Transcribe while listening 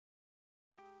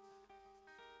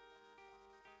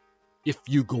If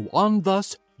you go on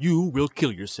thus, you will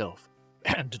kill yourself.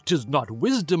 And 'tis not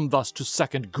wisdom thus to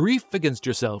second grief against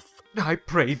yourself. I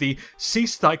pray thee,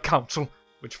 cease thy counsel,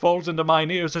 which falls into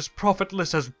mine ears as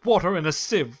profitless as water in a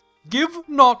sieve. Give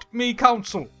not me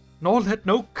counsel, nor let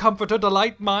no comforter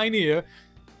delight mine ear,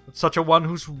 but such a one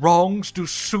whose wrongs do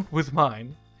suit with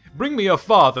mine. Bring me a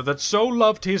father that so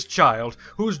loved his child,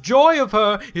 whose joy of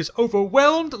her is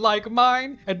overwhelmed like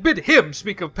mine, and bid him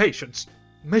speak of patience.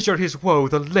 Measure his woe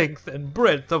the length and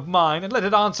breadth of mine, and let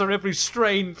it answer every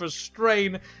strain for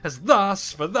strain, as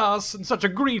thus for thus, and such a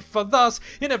grief for thus,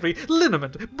 in every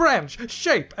lineament, branch,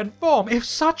 shape, and form. If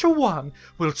such a one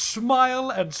will smile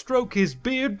and stroke his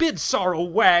beard, bid sorrow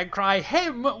wag, cry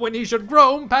hem when he should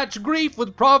roam, patch grief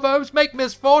with proverbs, make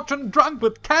misfortune drunk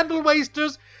with candle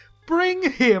wasters,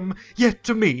 bring him yet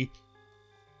to me,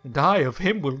 and I of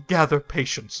him will gather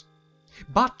patience.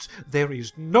 But there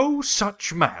is no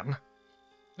such man.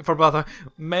 For, brother,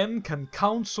 men can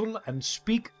counsel and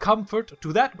speak comfort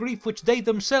to that grief which they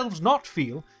themselves not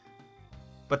feel,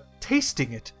 but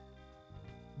tasting it,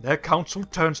 their counsel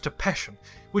turns to passion,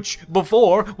 which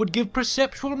before would give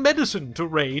perceptual medicine to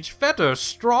rage, fetter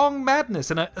strong madness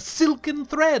in a silken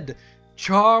thread,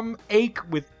 charm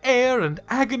ache with air, and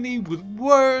agony with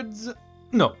words.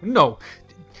 No,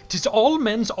 'tis all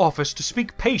men's office to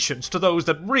speak patience to those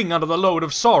that wring under the load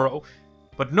of sorrow,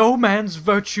 but no man's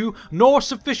virtue nor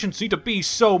sufficiency to be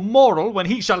so moral when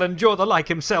he shall endure the like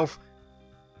himself.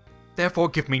 Therefore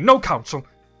give me no counsel.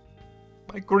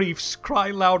 My griefs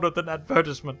cry louder than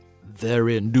advertisement.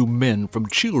 Therein do men from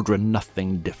children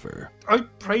nothing differ. I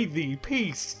pray thee,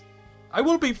 peace. I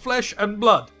will be flesh and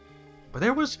blood, but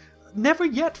there was never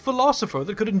yet philosopher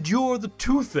that could endure the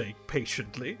toothache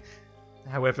patiently.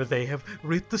 However, they have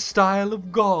writ the style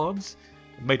of gods,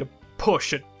 and made a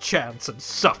push at chance and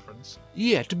sufferance.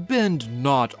 Yet bend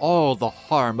not all the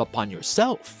harm upon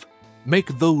yourself.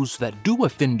 Make those that do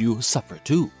offend you suffer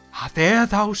too. There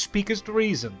thou speakest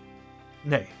reason.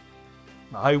 Nay,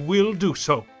 I will do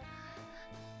so.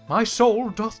 My soul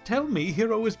doth tell me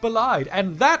Hero is belied,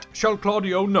 and that shall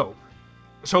Claudio know.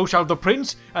 So shall the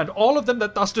prince, and all of them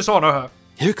that thus dishonor her.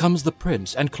 Here comes the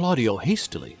prince, and Claudio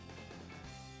hastily.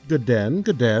 Good den,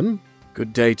 good den.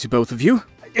 Good day to both of you.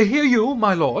 Hear you,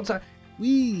 my lords.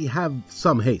 We have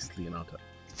some haste, Leonato.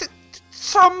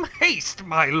 Some haste,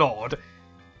 my lord.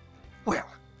 Well,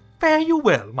 fare you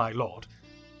well, my lord.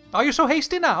 Are you so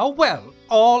hasty now? Well,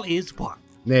 all is one.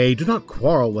 Nay, do not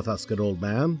quarrel with us, good old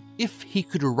man. If he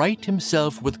could right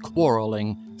himself with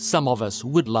quarreling, some of us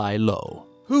would lie low.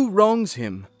 Who wrongs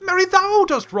him? Marry, thou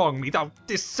dost wrong me, thou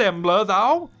dissembler,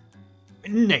 thou.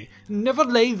 Nay, never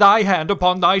lay thy hand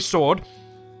upon thy sword.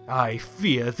 I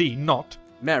fear thee not.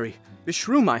 Marry,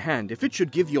 beshrew my hand if it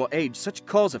should give your age such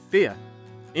cause of fear.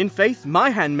 In faith, my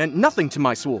hand meant nothing to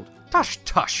my sword. Tush,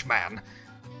 tush, man.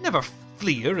 Never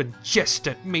fleer and jest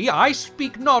at me. I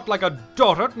speak not like a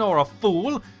dotard nor a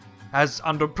fool, as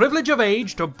under privilege of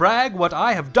age to brag what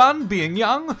I have done being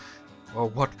young, or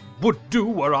what would do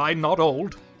were I not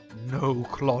old. No,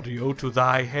 Claudio, to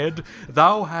thy head,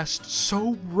 thou hast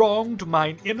so wronged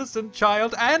mine innocent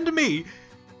child and me,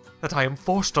 that I am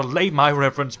forced to lay my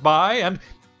reverence by, and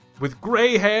with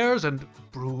grey hairs and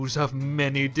bruise of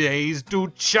many days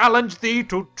do challenge thee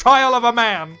to trial of a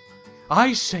man.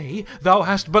 I say thou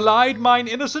hast belied mine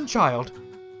innocent child.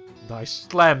 Thy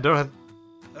slander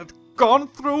hath gone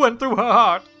through and through her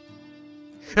heart,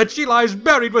 and she lies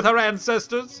buried with her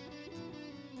ancestors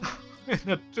in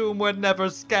a tomb where never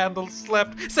scandal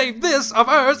slept, save this of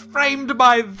hers framed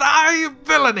by thy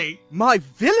villainy. My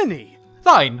villainy?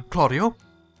 Thine, Claudio.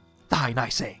 Thine, I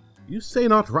say. You say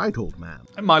not right, old man.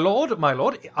 My lord,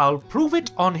 I'll prove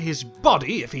it on his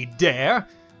body if he dare.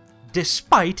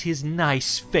 Despite his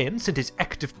nice fence and his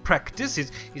active practice,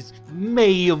 his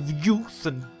May of youth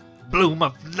and bloom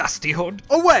of lustihood.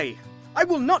 Away! I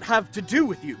will not have to do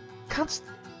with you. Canst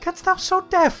thou so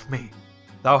deaf me?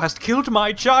 Thou hast killed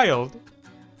my child.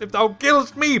 If thou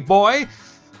killest me, boy,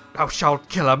 thou shalt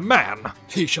kill a man.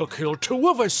 He shall kill two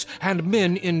of us, and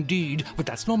men indeed. But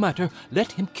that's no matter.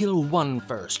 Let him kill one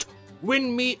first.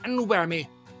 Win me and wear me.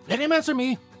 Let him answer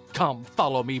me. Come,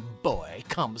 follow me, boy.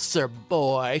 Come, sir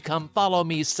boy. Come, follow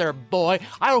me, sir boy.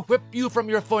 I'll whip you from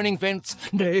your foining fence.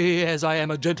 Nay, as I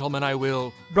am a gentleman, I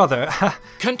will. Brother,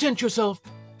 Content yourself.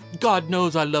 God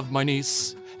knows I love my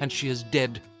niece, and she is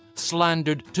dead,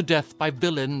 slandered to death by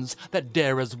villains that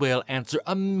dare as well answer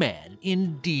a man,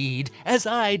 indeed, as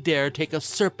I dare take a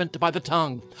serpent by the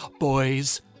tongue.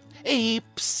 Boys,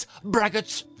 apes,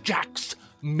 braggarts, jacks,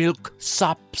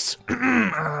 milksops.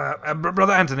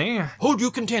 Brother Anthony. Hold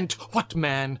you content. What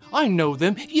man? I know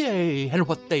them, yea, and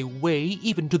what they weigh,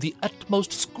 even to the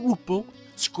utmost scruple.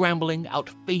 scrambling,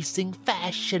 outfacing,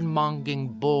 fashion-monging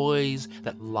boys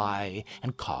that lie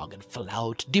and cog and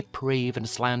flout, deprave and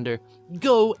slander,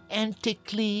 go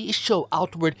antically, show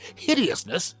outward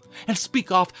hideousness, and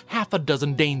speak off 6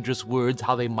 dangerous words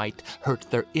how they might hurt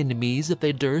their enemies if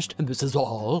they durst, and this is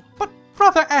all. But,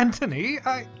 Brother Antony,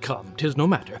 Come, 'tis no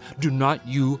matter. Do not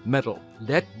you meddle.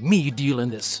 Let me deal in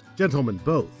this. Gentlemen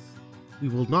both, we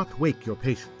will not wake your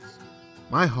patience.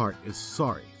 My heart is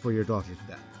sorry for your daughter's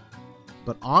death.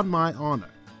 But on my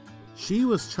honor, she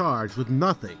was charged with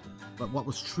nothing but what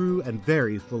was true and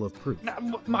very full of proof.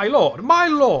 my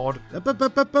lord!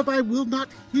 But I will not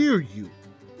hear you.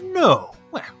 No.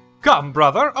 Well, come,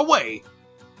 brother, away.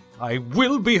 I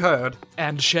will be heard.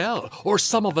 And shall, or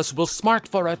some of us will smart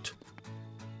for it.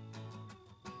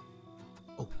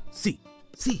 Oh, see,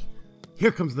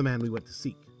 here comes the man we went to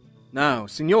seek. Now,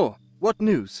 Signor, what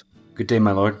news? Good day,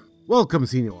 my lord. Welcome,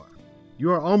 Signor.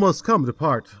 You are almost come to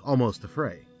part, almost a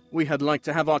fray. We had like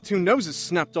to have our 2 noses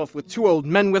snapped off with 2 old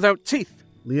men without teeth.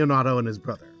 Leonardo and his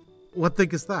brother. What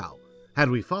thinkest thou? Had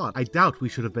we fought, I doubt we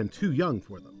should have been too young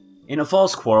for them. In a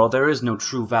false quarrel there is no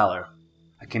true valor.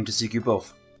 I came to seek you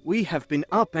both. We have been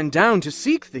up and down to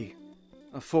seek thee.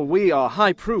 For we are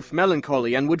high-proof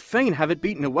melancholy, and would fain have it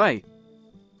beaten away.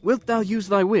 Wilt thou use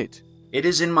thy wit? It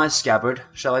is in my scabbard.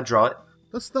 Shall I draw it?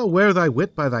 Dost thou wear thy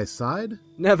wit by thy side?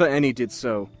 Never any did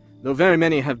so, though very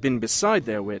many have been beside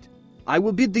their wit. I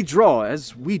will bid thee draw,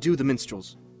 as we do the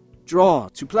minstrels. Draw,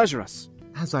 to pleasure us.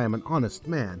 As I am an honest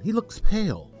man, he looks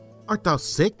pale. Art thou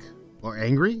sick? Or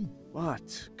angry?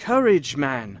 What? Courage,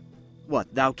 man!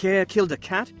 What, thou care killed a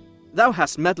cat? Thou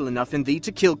hast mettle enough in thee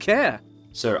to kill care.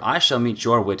 Sir, I shall meet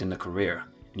your wit in the career,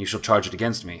 and you shall charge it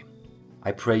against me.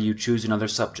 I pray you choose another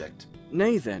subject.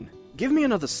 Nay then, give me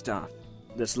another staff.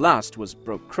 This last was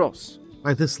broke cross.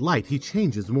 By this light he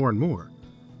changes more and more.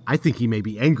 I think he may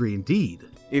be angry indeed.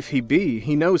 If he be,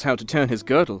 he knows how to turn his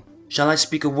girdle. Shall I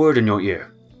speak a word in your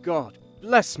ear? God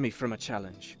bless me from a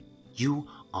challenge. You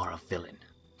are a villain.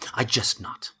 I jest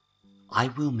not. I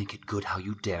will make it good how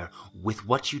you dare, with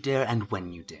what you dare, and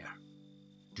when you dare.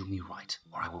 Do me right,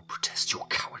 or I will protest your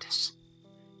cowardice.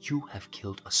 You have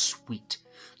killed a sweet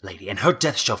lady, and her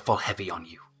death shall fall heavy on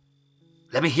you.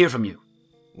 Let me hear from you.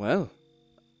 Well,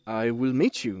 I will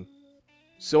meet you,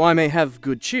 so I may have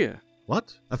good cheer.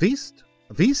 What? A feast?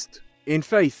 A feast? In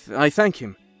faith, I thank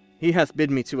him. He hath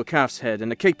bid me to a calf's head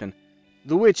and a capon,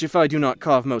 the which if I do not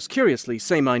carve most curiously,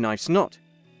 say my knife's not.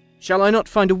 Shall I not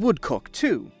find a woodcock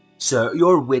too? Sir,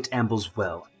 your wit ambles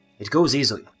well. It goes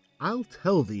easily. I'll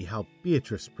tell thee how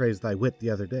Beatrice praised thy wit the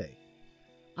other day.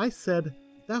 I said,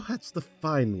 thou hadst a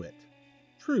fine wit.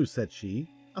 True, said she,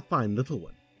 a fine little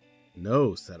one.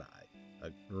 No, said I,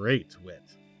 a great wit.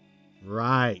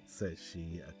 Right, says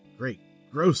she, a great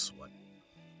gross one.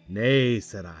 Nay,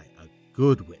 said I, a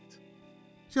good wit.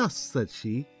 Just, said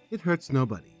she, it hurts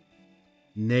nobody.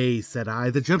 Nay, said I,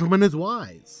 the gentleman is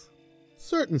wise.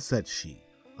 Certain, said she,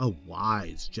 a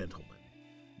wise gentleman.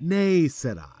 Nay,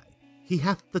 said I, he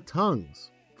hath the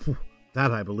tongues.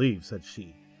 That I believe, said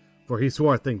she, for he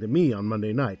swore a thing to me on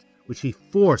Monday night, which he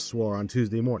forswore on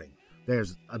Tuesday morning.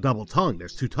 There's a double tongue,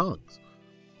 there's 2 tongues.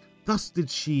 Thus did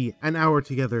she, an hour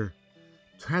together,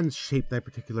 transshape thy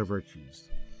particular virtues.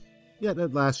 Yet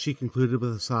at last she concluded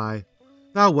with a sigh,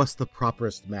 thou wast the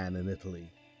properest man in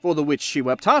Italy. For the which she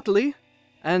wept heartily,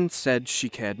 and said she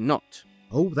cared not.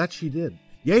 Oh, that she did.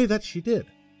 Yea, that she did.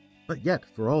 But yet,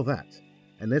 for all that,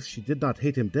 and if she did not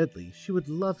hate him deadly, she would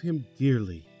love him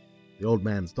dearly. The old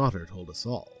man's daughter told us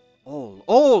all.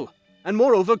 All! And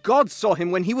moreover, God saw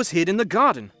him when he was hid in the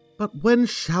garden. But when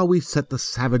shall we set the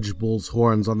savage bull's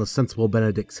horns on the sensible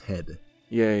Benedict's head?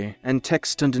 Yea, and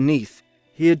text underneath,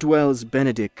 here dwells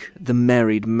Benedict, the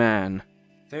married man.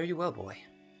 Fare you well, boy.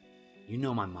 You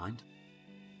know my mind.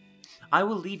 I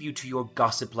will leave you to your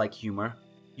gossip-like humor.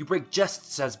 You break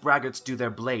jests as braggarts do their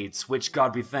blades, which,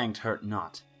 God be thanked, hurt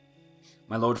not.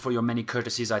 My lord, for your many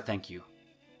courtesies I thank you.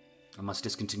 I must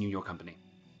discontinue your company.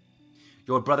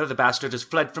 Your brother, the bastard, has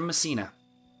fled from Messina.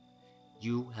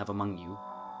 You have among you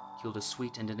killed a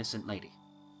sweet and innocent lady.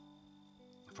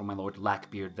 For my lord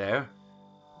Lackbeard there,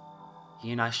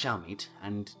 he and I shall meet,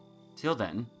 and till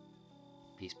then,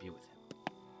 peace be with him.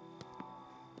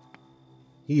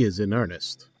 He is in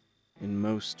earnest. In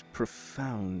most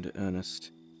profound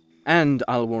earnest. And,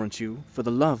 I'll warrant you, for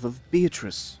the love of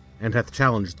Beatrice. And hath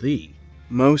challenged thee.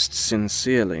 Most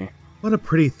sincerely. What a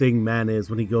pretty thing man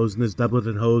is when he goes in his doublet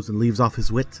and hose and leaves off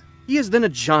his wit. He is then a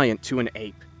giant to an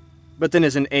ape. But then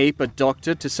is an ape a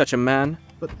doctor to such a man?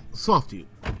 But soft you,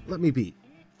 let me be.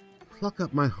 Pluck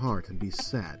up my heart and be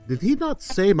sad. Did he not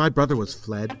say my brother was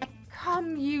fled?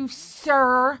 Come you,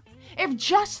 sir. If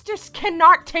justice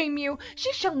cannot tame you,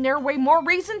 she shall ne'er weigh more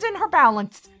reasons in her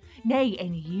balance. Nay,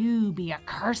 and you be a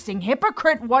cursing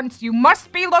hypocrite once, you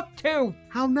must be looked to.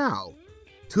 How now?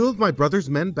 2 of my brother's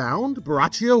men bound,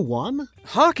 Borachio one?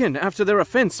 Hearken after their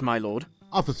offense, my lord.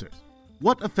 Officers,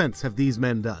 what offense have these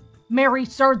men done? Marry,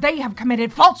 sir, they have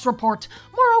committed false report.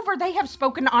 Moreover, they have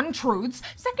spoken untruths.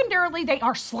 Secondarily, they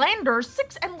are slanders.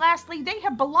 6, and lastly, they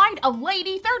have belied a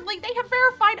lady. Thirdly, they have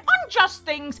verified unjust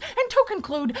things. And to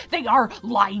conclude, they are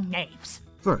lying knaves.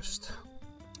 First,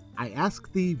 I ask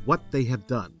thee what they have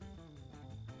done.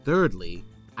 Thirdly,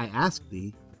 I ask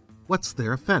thee, what's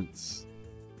their offense?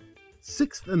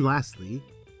 6th and lastly,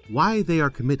 why they are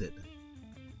committed.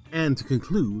 And to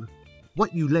conclude,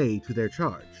 what you lay to their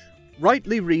charge.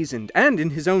 Rightly reasoned, and in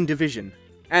his own division.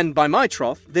 And by my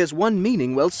troth, there's one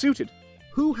meaning well suited.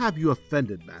 Who have you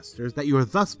offended, masters, that you are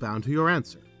thus bound to your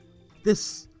answer?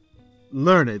 This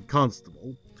learned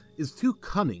constable is too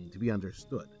cunning to be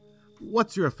understood.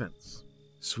 What's your offense?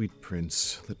 Sweet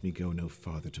prince, let me go no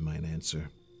farther to mine answer.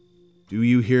 Do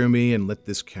you hear me, and let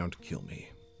this count kill me?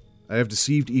 I have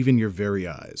deceived even your very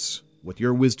eyes. What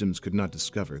your wisdoms could not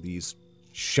discover, these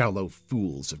shallow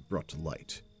fools have brought to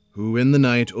light, who in the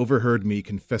night overheard me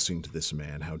confessing to this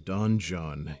man how Don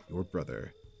John, your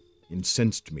brother,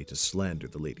 incensed me to slander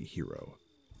the Lady Hero.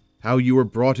 How you were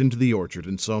brought into the orchard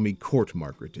and saw me court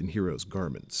Margaret in Hero's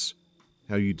garments.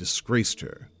 How you disgraced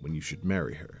her when you should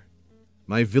marry her.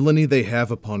 My villainy they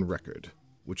have upon record,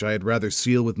 which I had rather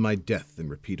seal with my death than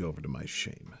repeat over to my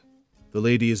shame. The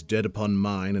lady is dead upon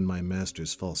mine and my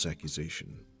master's false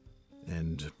accusation.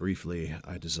 And, briefly,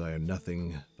 I desire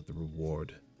nothing but the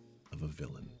reward of a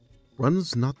villain.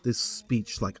 Runs not this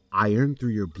speech like iron through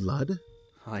your blood?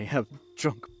 I have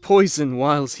drunk poison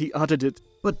whiles he uttered it.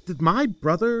 But did my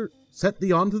brother set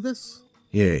thee on to this?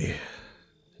 Yea,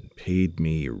 and paid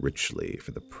me richly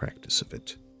for the practice of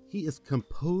it. He is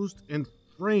composed and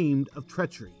framed of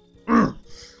treachery.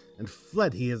 And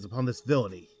fled he is upon this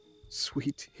villainy.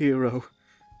 Sweet hero,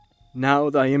 now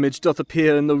thy image doth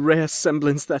appear in the rare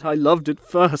semblance that I loved at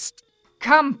first.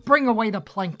 Come, bring away the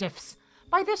plaintiffs.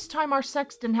 By this time our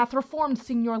sexton hath reformed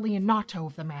Signor Leonato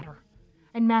of the matter.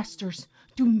 And masters,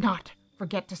 do not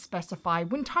forget to specify,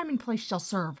 when time and place shall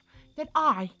serve, that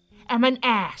I am an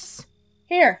ass.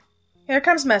 Here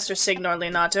comes Master Signor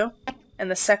Leonato,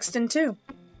 and the sexton too.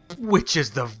 Which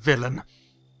is the villain?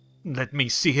 Let me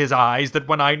see his eyes, that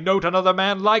when I note another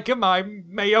man like him, I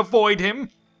may avoid him.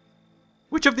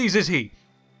 Which of these is he?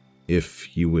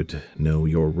 If you would know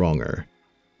your wronger,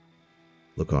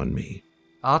 look on me.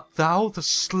 Art thou the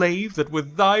slave that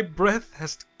with thy breath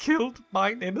hast killed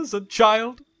mine innocent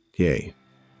child? Yea,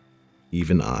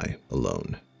 even I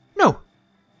alone. No,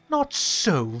 not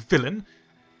so, villain.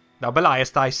 Thou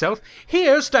beliest thyself.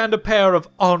 Here stand a pair of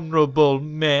honourable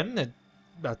men, and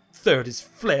a third is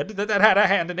fled that had a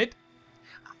hand in it.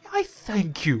 I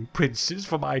thank you, princes,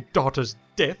 for my daughter's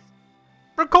death.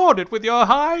 Record it with your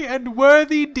high and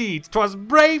worthy deeds. 'Twas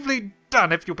bravely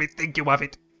done, if you bethink you of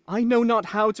it. I know not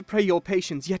how to pray your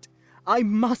patience, yet I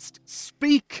must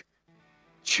speak.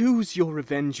 Choose your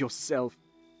revenge yourself.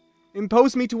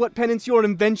 Impose me to what penance your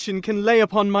invention can lay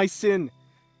upon my sin.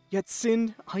 Yet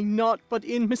sinned I not but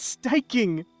in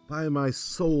mistaking. By my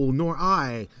soul, nor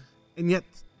I. And yet,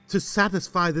 to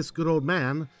satisfy this good old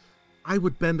man, I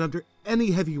would bend under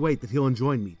any heavy weight that he'll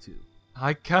enjoin me to.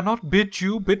 I cannot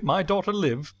bid my daughter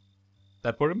live.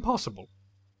 That were impossible.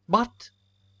 But,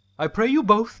 I pray you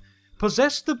both,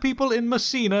 possess the people in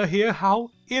Messina hear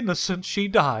how innocent she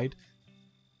died.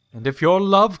 And if your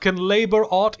love can labour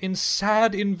aught in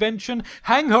sad invention,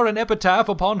 hang her an epitaph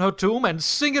upon her tomb, and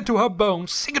sing it to her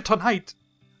bones. Sing it tonight.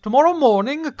 Tomorrow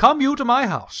morning come you to my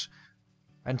house.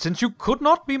 And since you could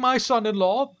not be my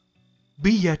son-in-law,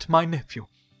 be yet my nephew.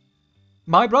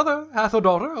 My brother hath a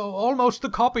daughter, almost the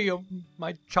copy of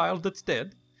my child that's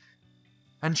dead,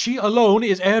 and she alone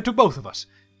is heir to both of us.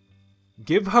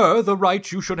 Give her the right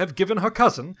you should have given her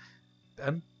cousin,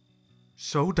 and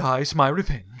so dies my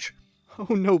revenge.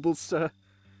 O noble sir,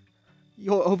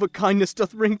 your overkindness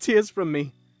doth wring tears from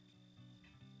me.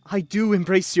 I do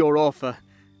embrace your offer,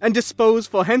 and dispose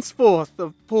for henceforth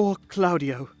of poor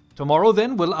Claudio. Tomorrow,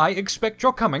 then, will I expect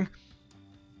your coming.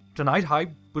 Tonight I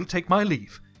will take my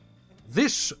leave.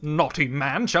 This naughty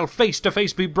man shall face to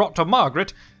face be brought to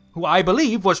Margaret, who I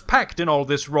believe was packed in all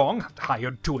this wrong,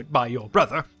 hired to it by your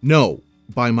brother. No,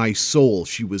 by my soul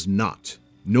she was not,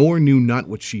 nor knew not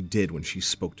what she did when she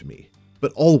spoke to me,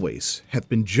 but always hath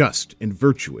been just and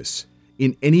virtuous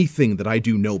in anything that I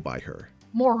do know by her.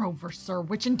 Moreover, sir,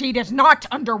 which indeed is not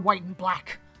under white and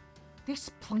black, this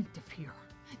plaintiff here,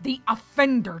 the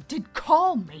offender, did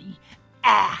call me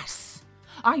ass.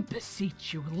 I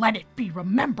beseech you, let it be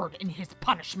remembered in his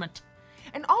punishment.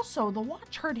 And also, the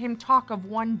watch heard him talk of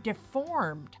one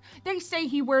deformed. They say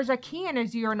he wears a key in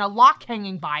his ear and a lock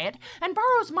hanging by it, and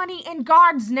borrows money in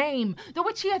God's name, the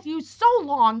which he hath used so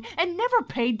long and never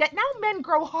paid, that now men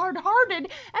grow hard-hearted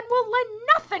and will lend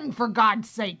nothing for God's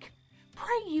sake.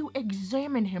 Pray you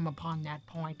examine him upon that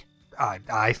point.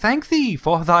 I thank thee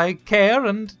for thy care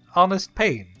and honest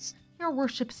pains. Your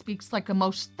worship speaks like a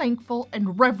most thankful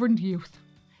and reverend youth,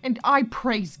 and I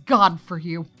praise God for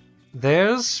you.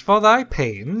 There's for thy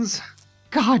pains.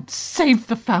 God save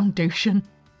the Foundation.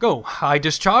 Go, I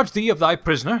discharge thee of thy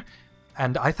prisoner,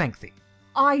 and I thank thee.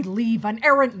 I leave an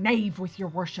errant knave with your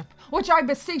worship, which I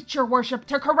beseech your worship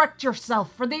to correct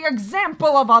yourself for the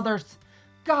example of others.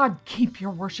 God keep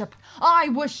your worship. I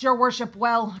wish your worship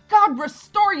well. God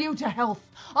restore you to health.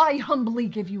 I humbly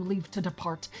give you leave to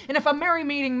depart, and if a merry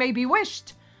meeting may be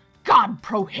wished, God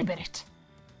prohibit it.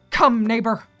 Come,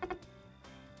 neighbor.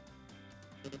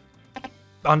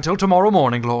 Until tomorrow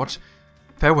morning, lords.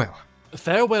 Farewell.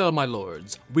 Farewell, my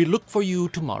lords. We look for you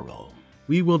tomorrow.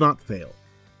 We will not fail.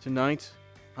 Tonight,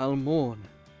 I'll mourn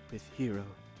with Hero.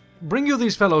 Bring you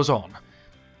these fellows on.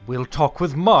 We'll talk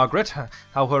with Margaret,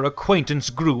 how her acquaintance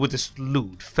grew with this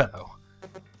lewd fellow.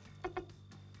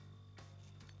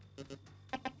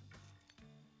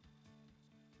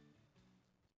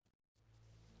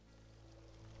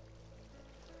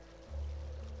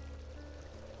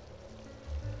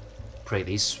 Pray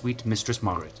thee, sweet Mistress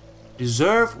Margaret,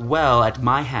 deserve well at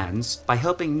my hands by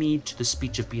helping me to the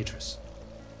speech of Beatrice.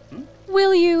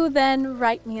 Will you then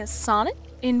write me a sonnet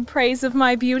in praise of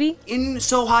my beauty? In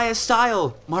so high a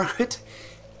style, Margaret,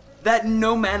 that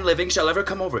no man living shall ever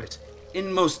come over it.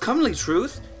 In most comely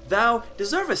truth, thou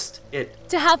deservest it.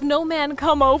 To have no man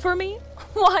come over me?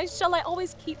 Why shall I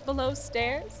always keep below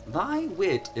stairs? Thy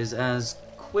wit is as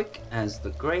quick as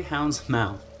the greyhound's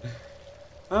mouth.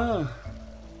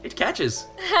 It catches.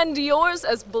 And yours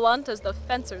as blunt as the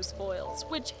fencer's foils,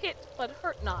 which hit but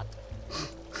hurt not.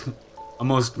 A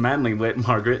most manly wit,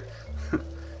 Margaret.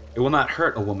 It will not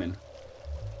hurt a woman.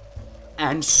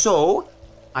 And so,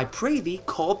 I pray thee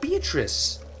call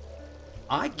Beatrice.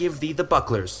 I give thee the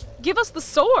bucklers. Give us the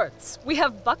swords. We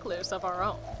have bucklers of our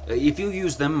own. If you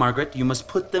use them, Margaret, you must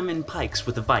put them in pikes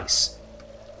with a vice.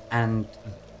 And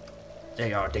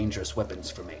they are dangerous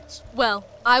weapons for maids. Well,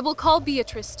 I will call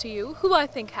Beatrice to you, who I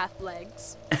think hath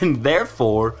legs. And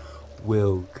therefore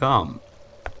will come.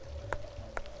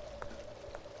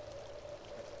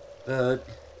 The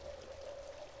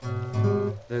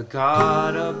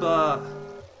God above,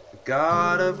 the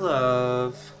God of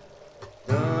love,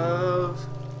 love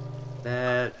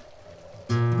that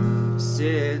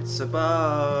sits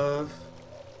above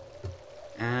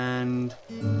and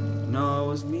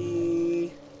knows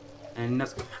me and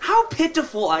knows. How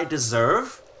pitiful I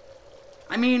deserve!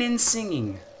 I mean, in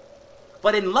singing.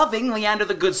 But in loving, Leander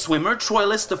the good swimmer,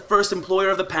 Troilus the first employer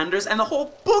of the panders, and the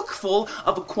whole book full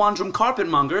of a quandrum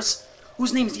carpetmongers,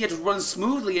 whose names yet run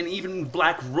smoothly an even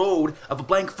black road of a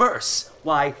blank verse.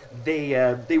 Why,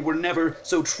 they were never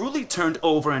so truly turned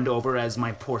over and over as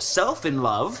my poor self in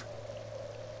love.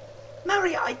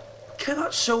 Marry, I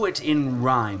cannot show it in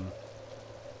rhyme.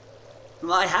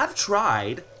 I have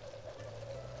tried.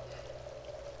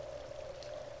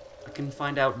 I can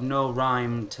find out no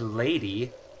rhyme to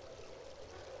lady.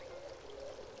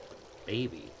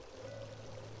 Baby.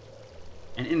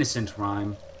 An innocent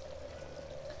rhyme.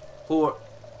 For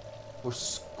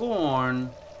scorn,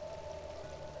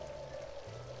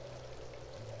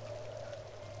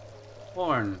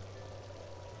 horn.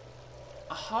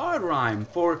 A hard rhyme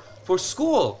for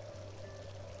school.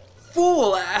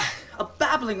 Fool, a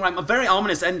babbling rhyme of very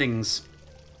ominous endings.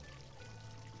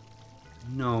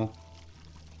 No.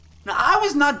 Now, I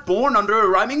was not born under a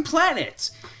rhyming planet.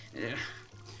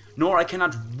 Nor I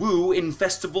cannot woo in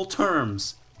festival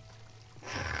terms.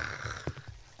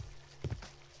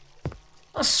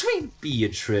 Oh, sweet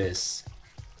Beatrice,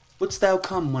 wouldst thou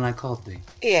come when I called thee?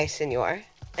 Yea, Signor,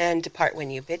 and depart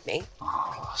when you bid me.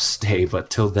 Oh, stay but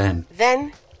till then.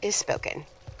 Then is spoken.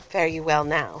 Fare you well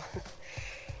now.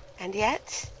 And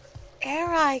yet, ere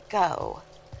I go,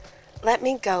 let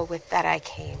me go with that I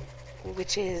came,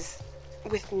 which is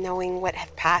with knowing what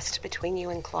hath passed between you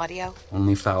and Claudio.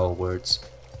 Only foul words.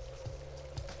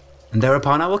 And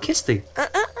thereupon I will kiss thee.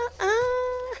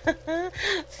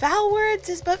 Foul words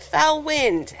is but foul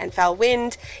wind, and foul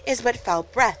wind is but foul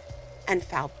breath, and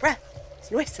foul breath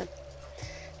is noisome.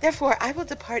 Therefore I will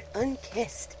depart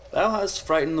unkissed. Thou hast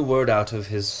frightened the word out of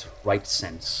his right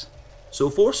sense. So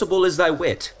forcible is thy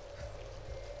wit.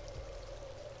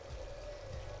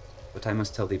 But I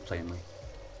must tell thee plainly.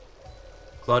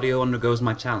 Claudio undergoes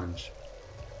my challenge.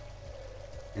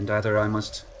 and either I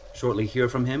must shortly hear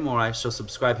from him, or I shall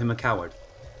subscribe him a coward.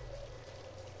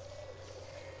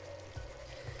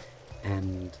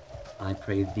 And I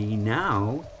pray thee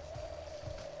now,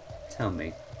 tell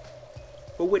me,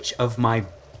 for which of my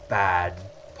bad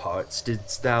parts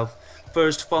didst thou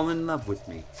first fall in love with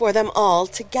me? For them all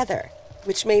together,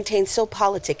 which maintain so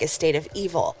politic a state of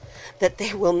evil, that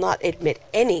they will not admit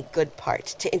any good part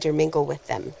to intermingle with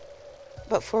them.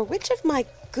 But for which of my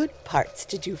good parts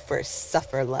did you first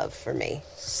suffer love for me?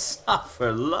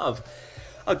 Suffer love?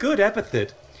 A good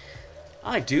epithet.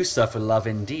 I do suffer love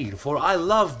indeed, for I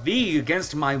love thee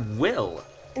against my will.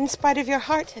 In spite of your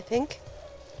heart, I think.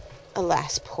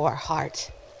 Alas, poor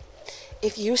heart.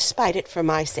 If you spite it for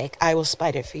my sake, I will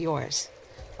spite it for yours.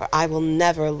 For I will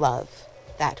never love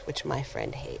that which my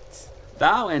friend hates.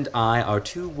 Thou and I are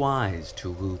too wise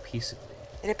to woo peaceably.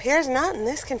 It appears not in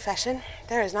this confession.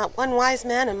 There is not one wise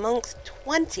man amongst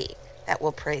 20 that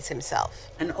will praise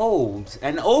himself. An old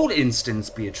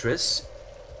instance, Beatrice,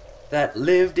 that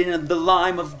lived in the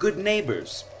lime of good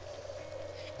neighbors.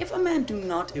 If a man do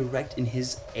not erect in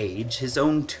his age his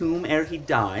own tomb ere he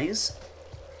dies,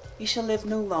 he shall live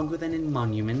no longer than in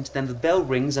monument, than the bell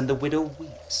rings and the widow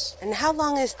weeps. And how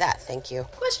long is that, think you?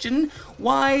 Question,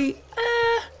 why,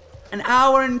 an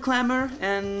hour in clamor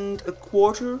and a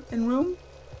quarter in room?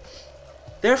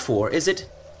 Therefore is it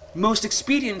most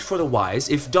expedient for the wise,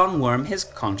 if Don Worm his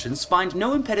conscience find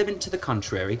no impediment to the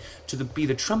contrary, to be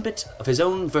the trumpet of his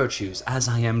own virtues, as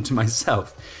I am to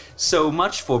myself. So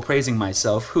much for praising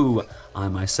myself, who, I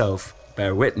myself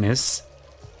bear witness,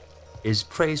 is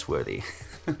praiseworthy.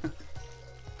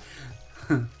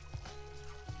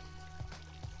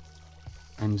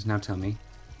 And now tell me,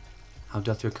 how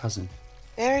doth your cousin?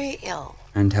 Very ill.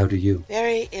 And how do you?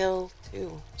 Very ill,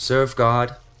 too. Serve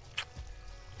God,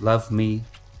 love me,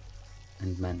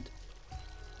 and mend.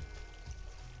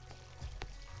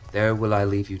 There will I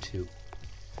leave you too,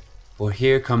 for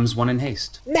here comes one in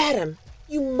haste. Madam,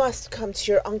 you must come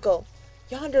to your uncle.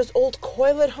 Yonder's old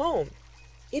coil at home.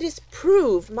 It is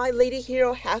proved my lady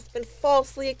hero hath been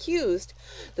falsely accused,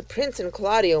 the prince and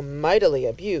Claudio mightily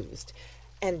abused,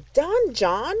 and Don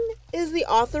John is the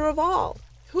author of all,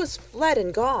 who is fled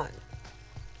and gone.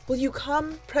 Will you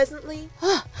come presently?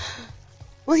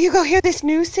 Will you go hear this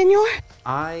news, senor?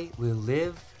 I will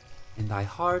live in thy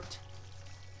heart,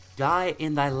 die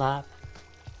in thy lap,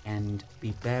 and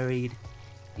be buried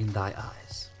in thy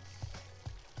eyes.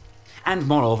 And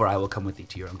moreover, I will come with thee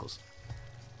to your uncle's.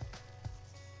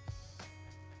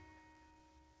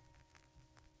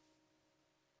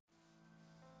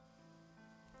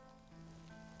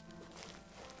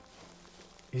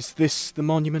 Is this the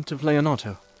monument of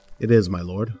Leonato? It is, my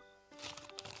lord.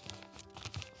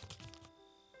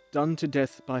 Done to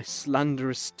death by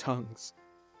slanderous tongues,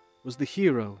 was the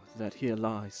hero that here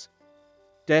lies.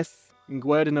 Death, in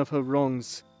guerdon of her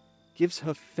wrongs, gives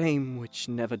her fame which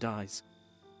never dies.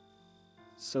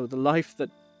 So the life that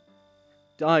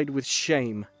died with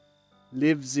shame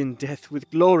lives in death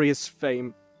with glorious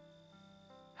fame.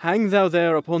 Hang thou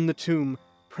there upon the tomb,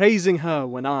 praising her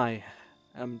when I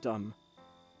am dumb.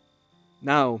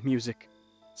 Now, music,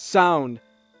 sound,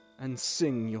 and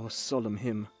sing your solemn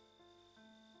hymn.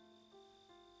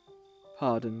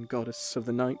 Pardon, goddess of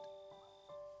the night,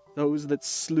 those that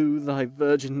slew thy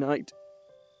virgin knight.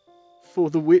 For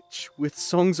the which, with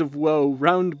songs of woe,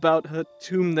 round about her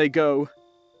tomb they go.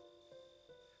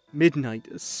 Midnight,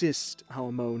 assist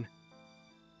our moan.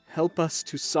 Help us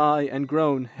to sigh and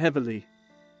groan heavily,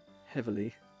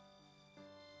 heavily.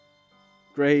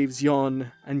 Graves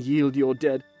yawn and yield your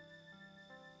dead,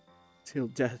 till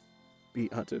death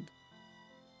be uttered,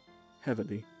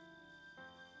 heavily,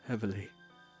 heavily.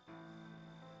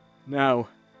 Now,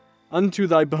 unto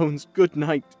thy bones good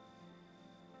night.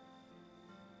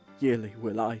 Yearly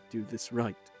will I do this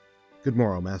right. Good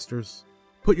morrow, masters.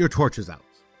 Put your torches out.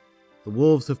 The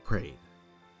wolves have prayed.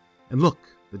 And look,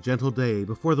 the gentle day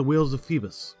before the wheels of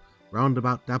Phoebus round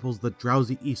about dapples the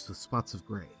drowsy east with spots of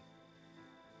gray.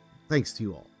 Thanks to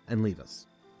you all, and leave us.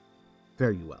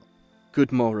 Fare you well.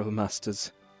 Good morrow,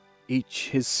 masters, each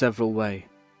his several way.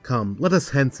 Come, let us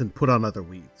hence and put on other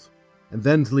weeds, and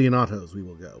then to Leonato's we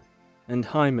will go. And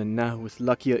Hymen now with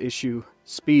luckier issue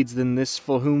speeds than this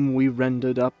for whom we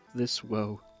rendered up this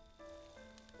woe.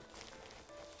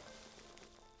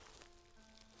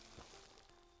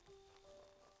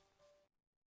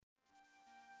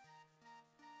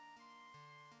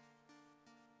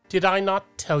 Did I not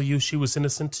tell you she was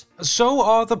innocent? So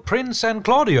are the prince and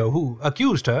Claudio, who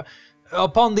accused her,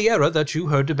 upon the error that you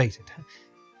heard debated.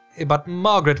 But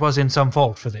Margaret was in some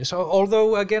fault for this,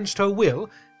 although against her will,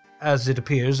 as it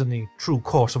appears in the true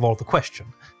course of all the question.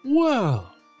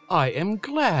 Well, I am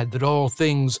glad that all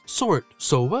things sort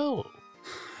so well.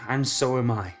 And so am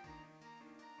I.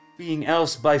 Being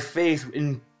else by faith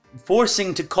in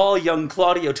forcing to call young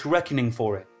Claudio to reckoning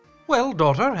for it. Well,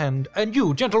 daughter, and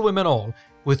you, gentlewomen all,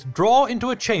 withdraw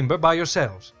into a chamber by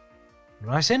yourselves.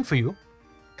 When I send for you,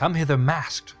 come hither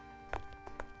masked.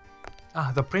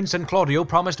 The prince and Claudio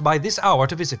promised by this hour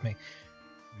to visit me.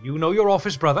 You know your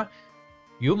office, brother.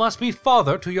 You must be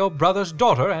father to your brother's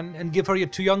daughter and give her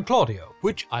to young Claudio.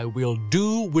 Which I will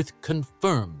do with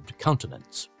confirmed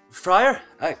countenance. Friar,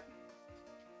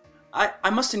 I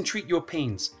must entreat your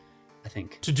pains, I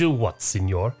think. To do what,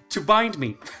 signor? To bind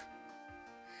me.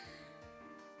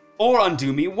 Or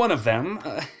undo me, one of them.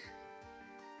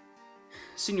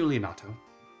 Signor Leonato,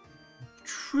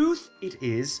 truth it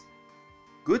is,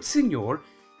 good signor,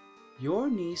 your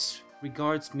niece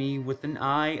regards me with an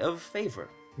eye of favor.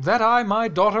 That I my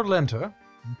daughter lent her,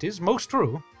 'tis most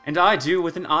true. And I do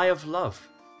with an eye of love,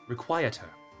 requite her.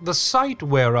 The sight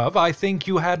whereof I think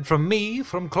you had from me,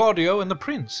 from Claudio and the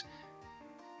prince.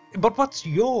 But what's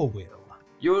your will?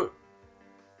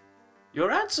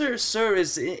 Your answer, sir,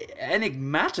 is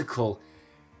enigmatical.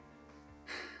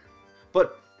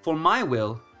 But for my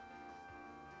will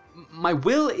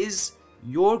is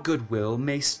your goodwill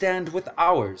may stand with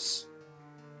ours.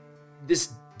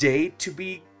 This day to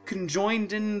be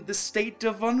conjoined in the state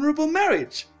of honorable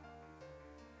marriage,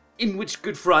 in which,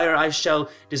 good friar, I shall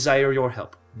desire your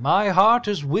help. My heart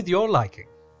is with your liking.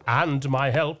 And my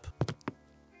help.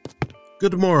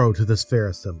 Good morrow to this fair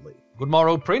assembly. Good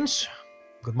morrow, Prince.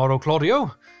 Good morrow,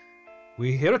 Claudio.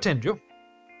 We here attend you.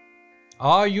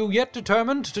 Are you yet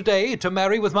determined today to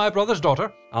marry with my brother's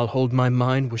daughter? I'll hold my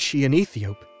mind, was she an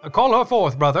Ethiop? Call her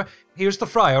forth, brother. Here's the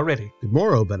friar ready. Good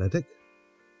morrow, Benedict.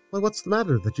 Why, what's the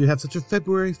matter that you have such a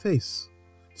February face,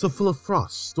 so full of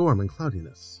frost, storm, and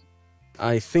cloudiness?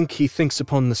 I think he thinks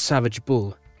upon the savage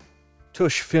bull.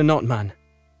 Tush, fear not, man.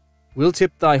 We'll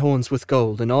tip thy horns with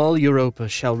gold, and all Europa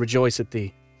shall rejoice at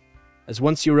thee, as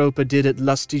once Europa did at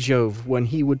lusty Jove, when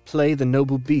he would play the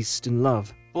noble beast in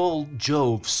love. Bull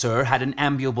Jove, sir, had an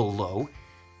amiable low,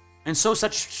 and so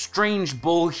such strange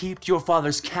bull heaped your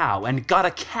father's cow, and got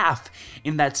a calf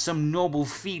in that some noble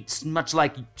feats much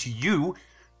like to you,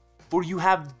 for you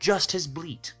have just his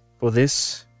bleat. For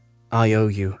this I owe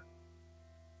you.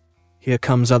 Here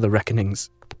comes other reckonings.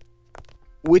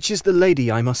 Which is the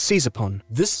lady I must seize upon?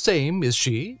 This same is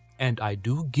she, and I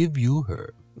do give you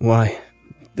her. Why,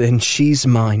 then she's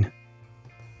mine.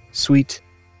 Sweet,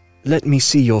 let me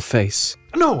see your face.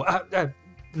 No,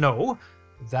 no,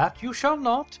 that you shall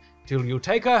not, till you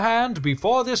take her hand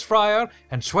before this friar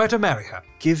and swear to marry her.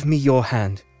 Give me your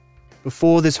hand.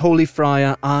 Before this holy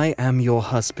friar, I am your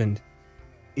husband,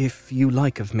 if you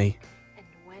like of me. And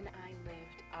when I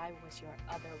lived, I was your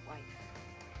other wife.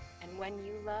 And when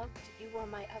you loved, you were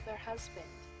my other husband.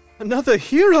 Another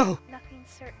hero! Nothing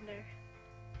certainer.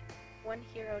 One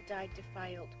hero died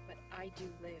defiled, but I do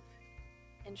live.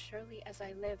 And surely as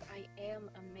I live, I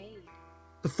am a maid.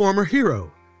 The former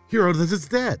hero that is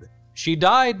dead. She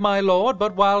died, my lord,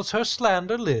 but whilst her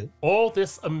slander lived. All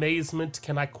this amazement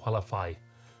can I qualify,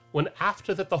 when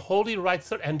after that the holy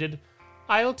rites are ended,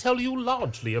 I'll tell you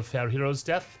largely of fair hero's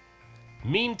death.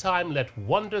 Meantime, let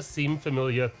wonder seem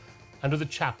familiar, and to the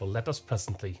chapel let us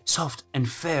presently. Soft and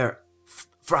fair,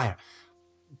 friar,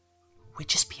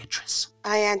 which is Beatrice?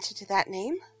 I answer to that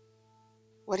name.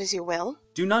 What is your will?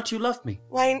 Do not you love me?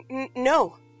 Why,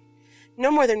 no. No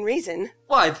more than reason.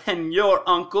 Why, then your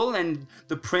uncle and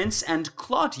the prince and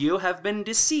Claudio have been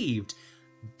deceived.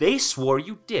 They swore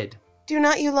you did. Do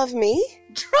not you love me?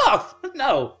 Troth,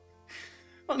 no.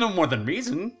 Well, no more than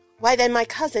reason. Why, then my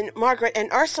cousin, Margaret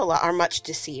and Ursula are much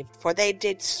deceived, for they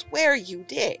did swear you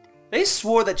did. They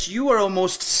swore that you were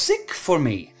almost sick for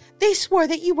me. They swore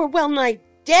that you were well nigh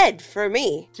dead for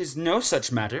me. 'Tis no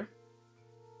such matter.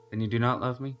 Then you do not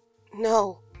love me?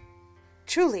 No.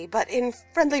 Truly, but in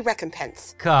friendly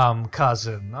recompense. Come,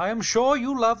 cousin, I am sure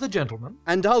you love the gentleman.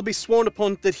 And I'll be sworn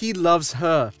upon that he loves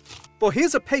her. For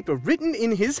here's a paper written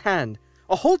in his hand,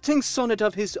 a halting sonnet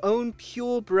of his own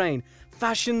pure brain,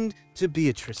 fashioned to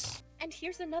Beatrice. And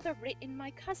here's another writ in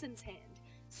my cousin's hand,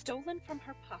 stolen from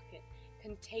her pocket,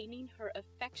 containing her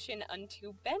affection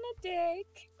unto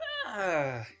Benedict.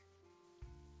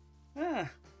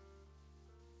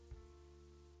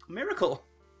 Miracle.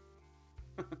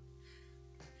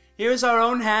 Here's our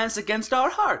own hands against our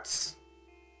hearts.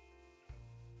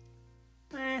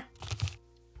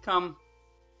 Come,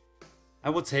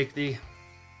 I will take thee.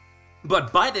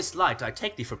 But by this light I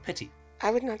take thee for pity.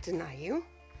 I would not deny you.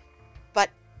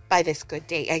 But by this good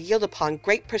day I yield upon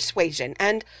great persuasion,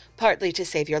 and partly to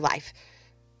save your life.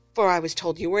 For I was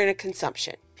told you were in a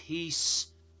consumption.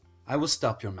 Peace, I will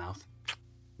stop your mouth.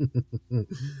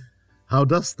 How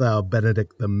dost thou,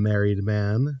 Benedict the married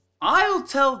man? I'll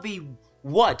tell thee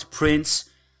what, Prince.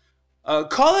 A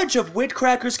college of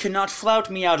witcrackers cannot flout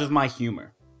me out of my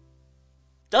humor.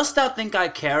 Dost thou think I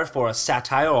care for a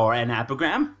satire or an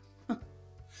epigram?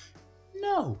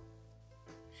 No.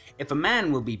 If a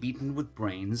man will be beaten with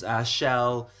brains, I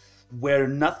shall wear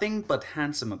nothing but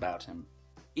handsome about him.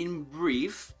 In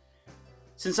brief,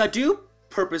 since I do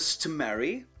purpose to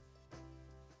marry,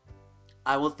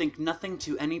 I will think nothing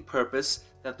to any purpose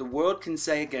that the world can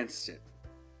say against it,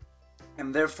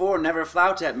 and therefore never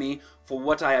flout at me for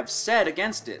what I have said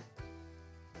against it.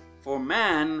 For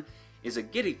man is a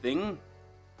giddy thing,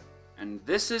 and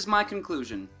this is my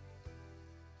conclusion.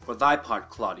 For thy part,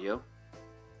 Claudio,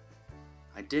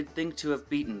 I did think to have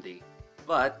beaten thee,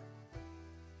 but,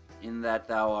 in that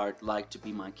thou art like to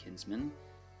be my kinsman,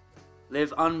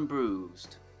 live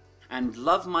unbruised, and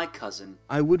love my cousin.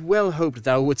 I would well hope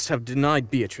thou wouldst have denied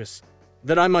Beatrice,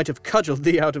 that I might have cudgelled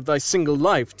thee out of thy single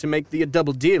life to make thee a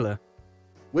double dealer,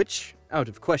 which, out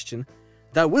of question,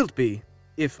 thou wilt be,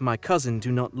 if my cousin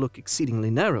do not look exceedingly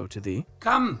narrow to thee.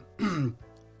 Come,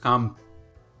 come.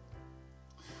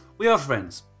 We are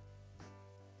friends.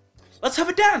 Let's have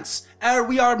a dance ere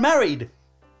we are married,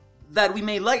 that we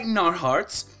may lighten our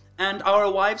hearts and our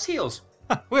wives' heels.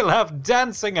 We'll have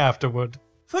dancing afterward.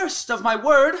 First of my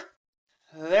word,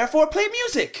 therefore play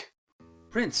music.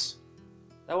 Prince,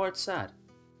 thou art sad.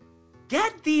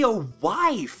 Get thee a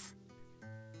wife.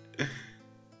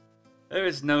 There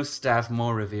is no staff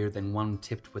more revered than one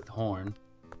tipped with horn.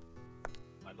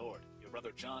 My lord, your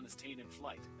brother John is ta'en in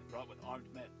flight and brought with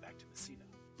armed men back to Messina.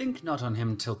 Think not on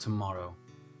him till tomorrow.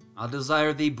 I'll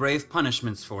desire thee brave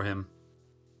punishments for him.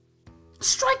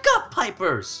 Strike up,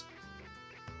 pipers!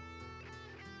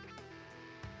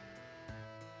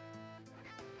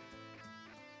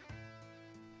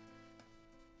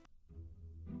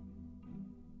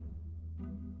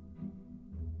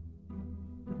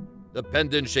 The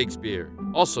Pendant Shakespeare,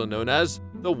 also known as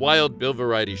The Wild Bill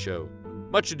Variety Show.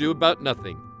 Much Ado About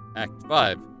Nothing, Act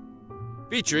 5.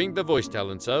 Featuring the voice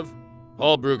talents of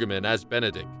Paul Brueggemann as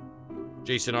Benedict,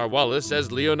 Jason R. Wallace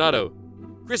as Leonardo,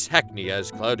 Chris Hackney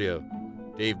as Claudio,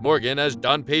 Dave Morgan as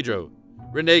Don Pedro,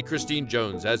 Renee Christine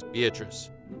Jones as Beatrice,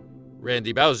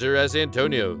 Randy Bowser as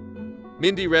Antonio,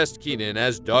 Mindy Rest Keenan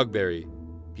as Dogberry,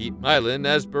 Pete Milan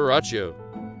as Baraccio,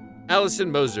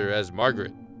 Allison Moser as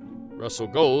Margaret, Russell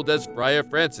Gold as Friar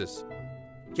Francis,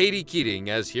 Katie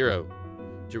Keating as Hero,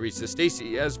 Teresa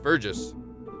Stacy as Vergis,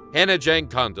 Hannah Jang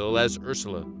Condell as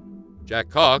Ursula,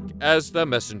 Jack Hawk as The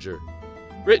Messenger.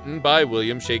 Written by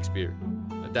William Shakespeare.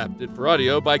 Adapted for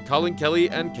audio by Colin Kelly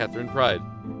and Catherine Pride.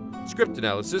 Script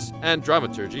analysis and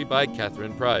dramaturgy by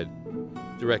Catherine Pride.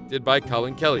 Directed by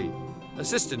Colin Kelly.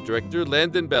 Assistant director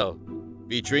Landon Bell.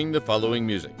 Featuring the following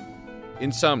music: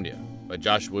 Insomnia by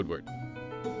Josh Woodward,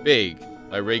 Vague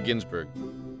by Ray Ginsberg,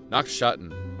 Knox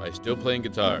Schotten by Still Playing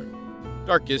Guitar,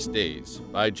 Darkest Days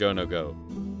by Jono Go,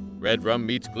 Red Rum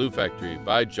Meets Glue Factory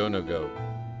by Jono Go,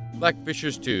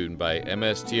 Blackfisher's Tune by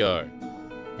MSTR,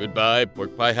 Goodbye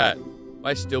Pork Pie Hat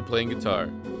by Still Playing Guitar,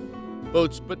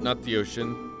 Boats But Not the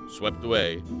Ocean, Swept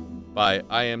Away by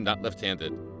I Am Not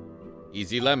Left-Handed,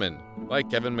 Easy Lemon by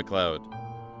Kevin MacLeod,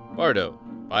 Bardo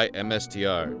by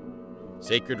MSTR,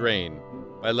 Sacred Rain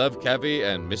by Love Cavi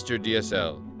and Mr.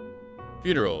 DSL,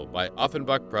 Funeral by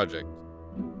Offenbach Project,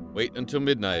 Wait Until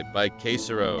Midnight by Kay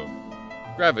Serow,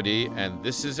 Gravity and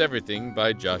This Is Everything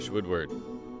by Josh Woodward,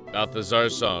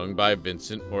 Balthazar's Song by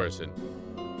Vincent Morrison.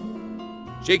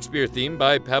 Shakespeare theme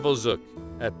by Pavel Zook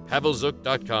at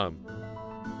pavelzook.com.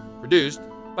 Produced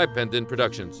by Pendant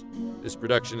Productions. This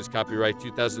production is copyright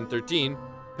 2013,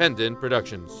 Pendant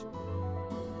Productions.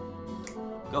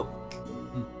 Go.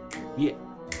 Yeah.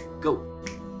 Go.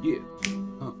 Yeah.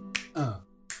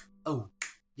 Oh.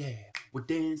 Yeah. We're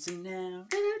dancing now.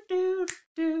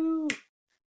 Do.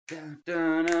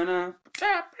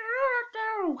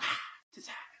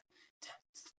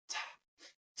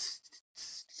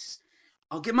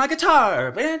 I'll get my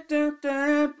guitar.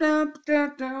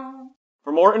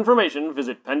 For more information,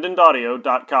 visit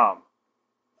pendantaudio.com.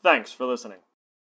 Thanks for listening.